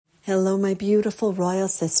Hello, my beautiful royal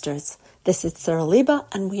sisters. This is Sarah Liba,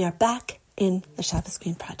 and we are back in the Shabbos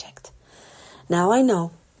Queen Project. Now I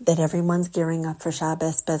know that everyone's gearing up for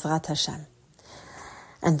Shabbos, Bezrat Hashem.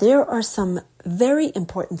 And there are some very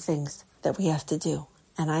important things that we have to do.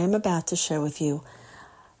 And I am about to share with you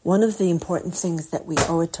one of the important things that we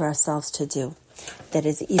owe it to ourselves to do that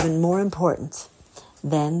is even more important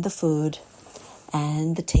than the food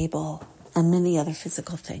and the table and many other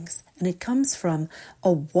physical things. And it comes from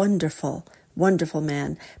a wonderful, wonderful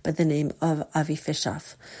man by the name of Avi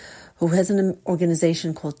Fishoff, who has an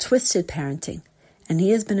organization called Twisted Parenting. And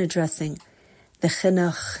he has been addressing the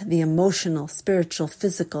chinuch, the emotional, spiritual,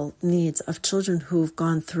 physical needs of children who've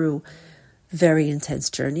gone through very intense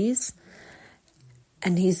journeys.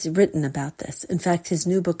 And he's written about this. In fact, his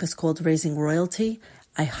new book is called Raising Royalty.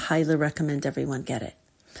 I highly recommend everyone get it.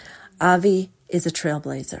 Avi is a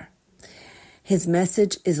trailblazer. His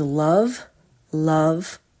message is love,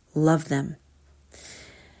 love, love them.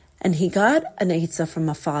 And he got an eitzah from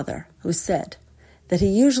a father who said that he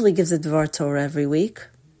usually gives a Dvar Torah every week,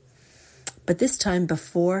 but this time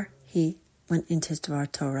before he went into his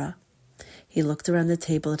Dvar Torah, he looked around the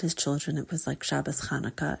table at his children. It was like Shabbos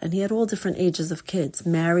Chanukah, and he had all different ages of kids,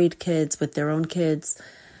 married kids with their own kids,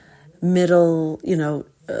 middle,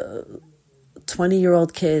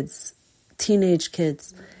 20-year-old kids, teenage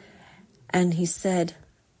kids. And he said,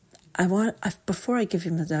 before I give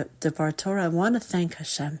him the Dvar Torah, I want to thank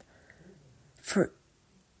Hashem for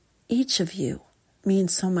each of you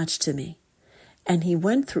means so much to me. And he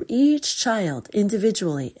went through each child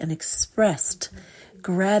individually and expressed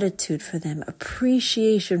gratitude for them,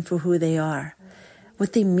 appreciation for who they are,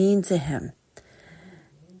 what they mean to him.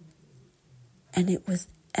 And it was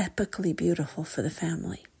epically beautiful for the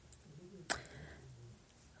family.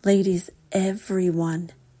 Ladies,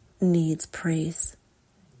 everyone needs praise,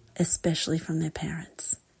 especially from their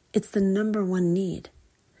parents. It's the number one need.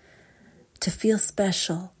 To feel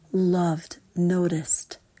special, loved,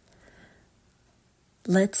 noticed.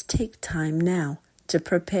 Let's take time now to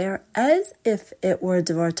prepare as if it were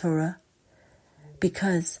Dvar Torah,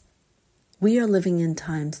 because we are living in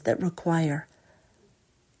times that require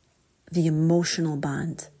the emotional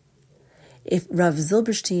bond. If Rav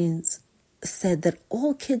Zilberstein said that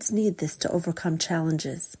all kids need this to overcome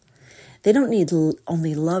challenges. They don't need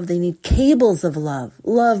only love, they need cables of love.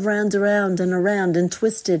 Love round and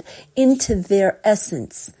twisted into their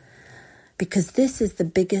essence. Because this is the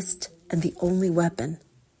biggest and the only weapon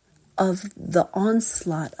of the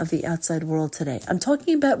onslaught of the outside world today. I'm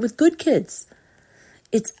talking about with good kids.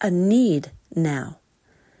 It's a need now.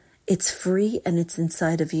 It's free and it's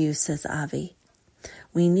inside of you, says Avi.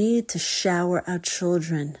 We need to shower our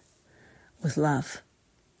children with love.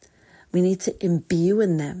 We need to imbue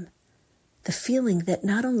in them the feeling that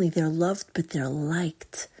not only they're loved, but they're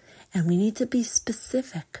liked. And we need to be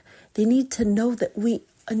specific. They need to know that we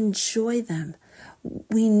enjoy them.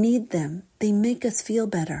 We need them. They make us feel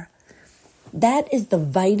better. That is the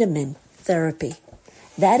vitamin therapy.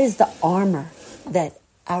 That is the armor that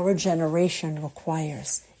our generation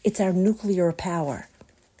requires. It's our nuclear power.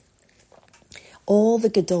 All the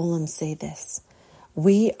Gedolim say this.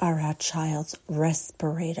 We are our child's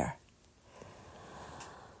respirator.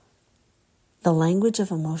 The language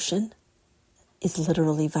of emotion is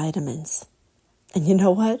literally vitamins. And you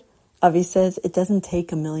know what? Avi says it doesn't take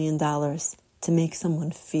 $1 million to make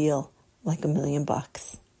someone feel like $1 million.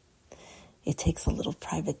 It takes a little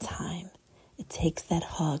private time. It takes that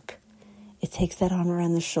hug. It takes that arm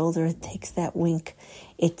around the shoulder. It takes that wink.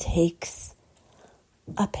 It takes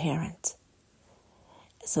a parent.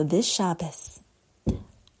 So this Shabbos,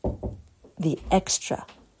 the extra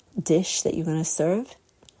dish that you're going to serve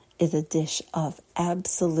is a dish of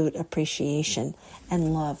absolute appreciation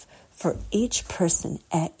and love for each person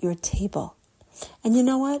at your table. And you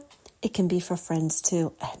know what? It can be for friends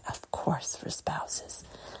too, and of course for spouses.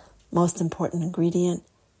 Most important ingredient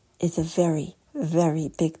is a very,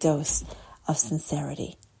 very big dose of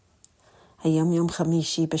sincerity. Hayom Yom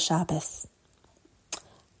Chamishi b'Shabbos.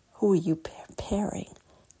 Who are you preparing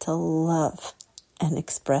to love and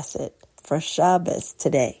express it for Shabbos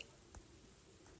today?